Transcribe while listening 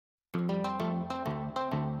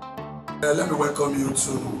Let me welcome you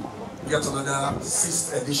to yet another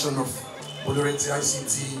 6th edition of Bollore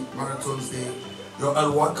ICT Marathons Day. You're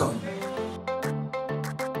all welcome.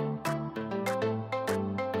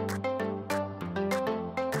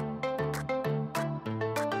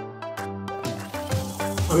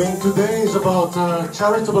 I mean, today is about a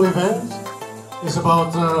charitable event. It's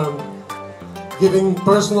about giving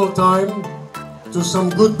personal time to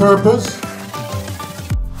some good purpose.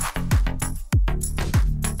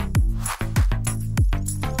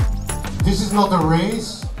 This is not a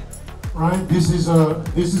race, right? This is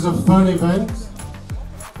a fun event,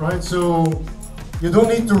 right? So you don't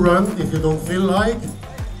need to run if you don't feel like.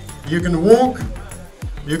 You can walk,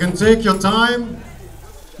 you can take your time,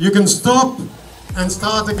 you can stop and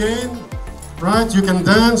start again, right? You can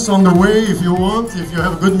dance on the way if you want, if you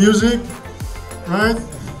have good music, right?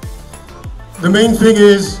 The main thing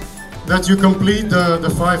is that you complete the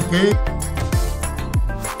 5K.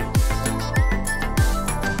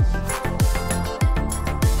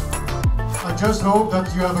 I just hope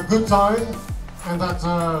that you have a good time and that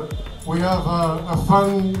we have a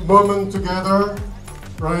fun moment together,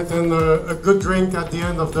 right? And a good drink at the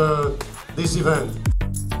end of this event.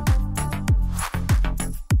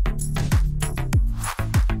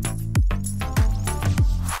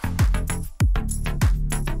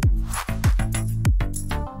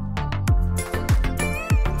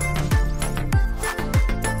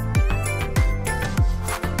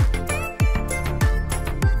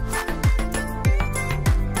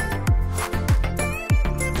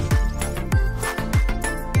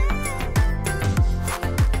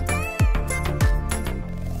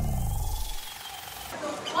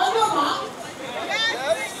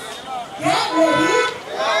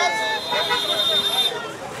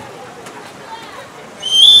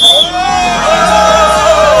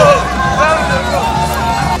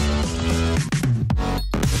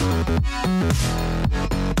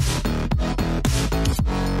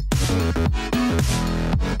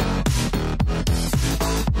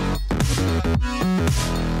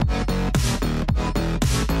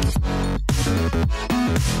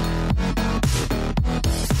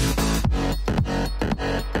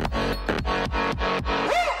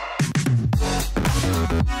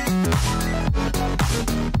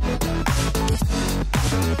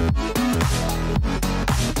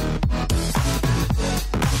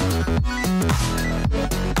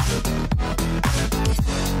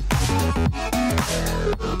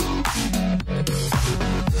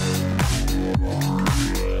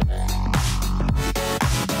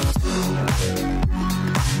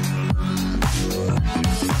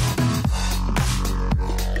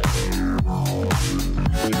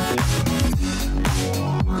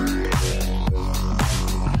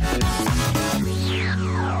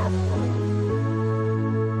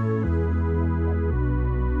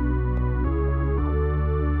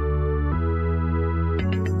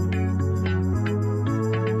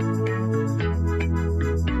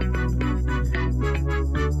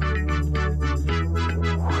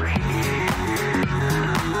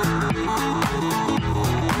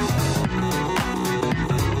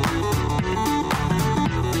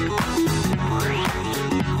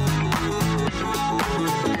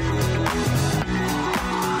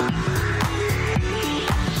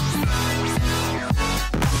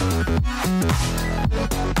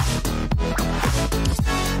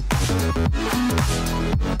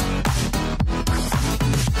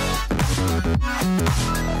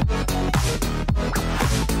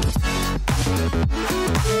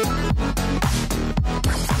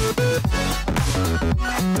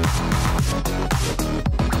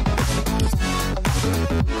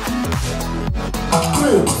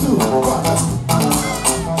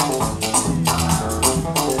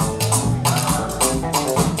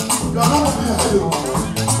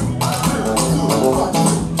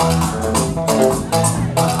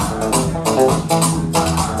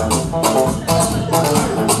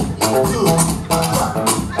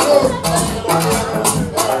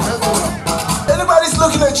 Anybody's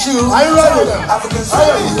looking at you. Are you ready? African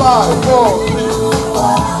style. 5, 4.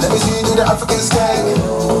 Let me see you do the African style.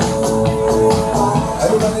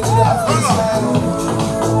 Everybody do the African style.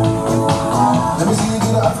 Let me see you do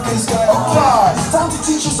the African style. It's time to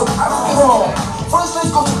teach you some African style. First,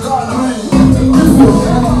 let's go to Ghana.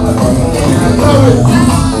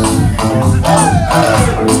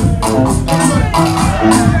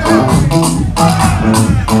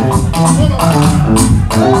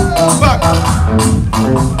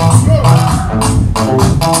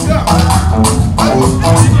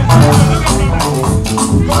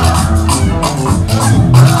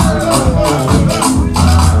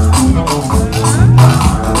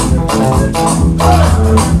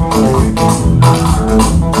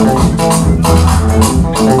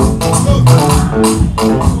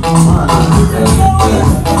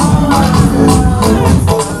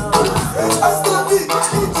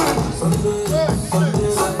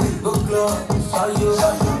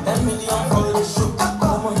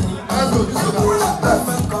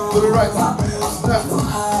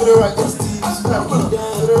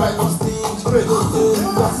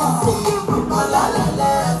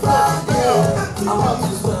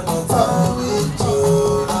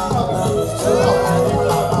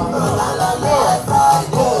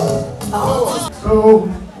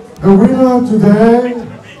 The winner today,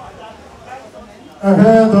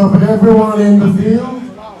 ahead of everyone in the field,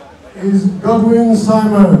 is Godwin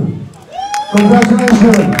Simon.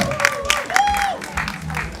 Congratulations.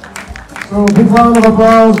 So big round of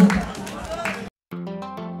applause.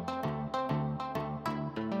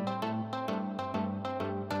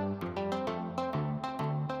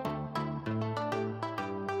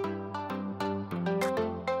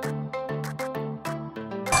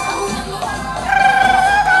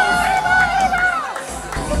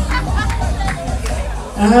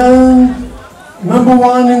 And number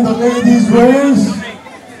one in the ladies' race,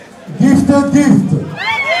 Gifted Gift.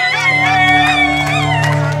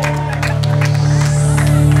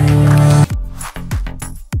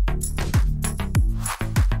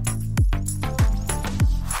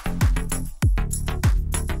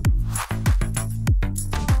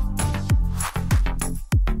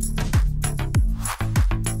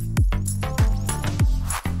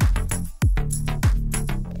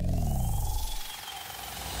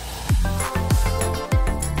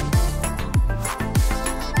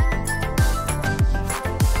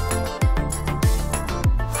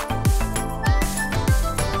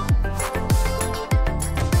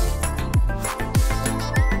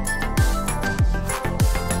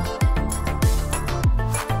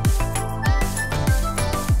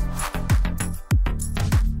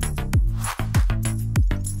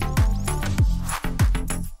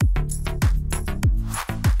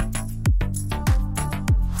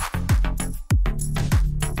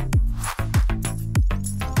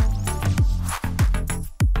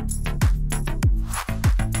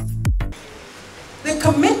 The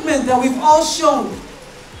commitment that we've all shown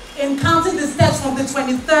in counting the steps from the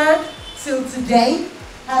 23rd till today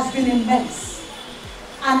has been immense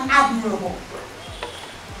and admirable.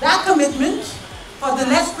 That commitment for the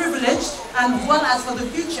less privileged and as well as for the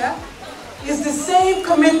future is the same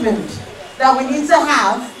commitment that we need to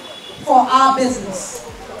have for our business.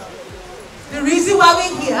 The reason why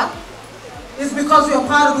we're here is because we are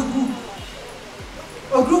part of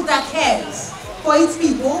a group that cares for its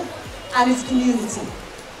people and its community.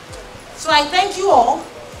 So I thank you all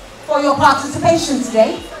for your participation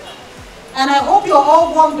today, and I hope you're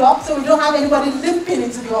all warmed up so we don't have anybody limping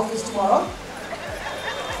into the office tomorrow.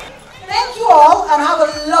 Thank you all and have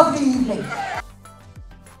a lovely evening.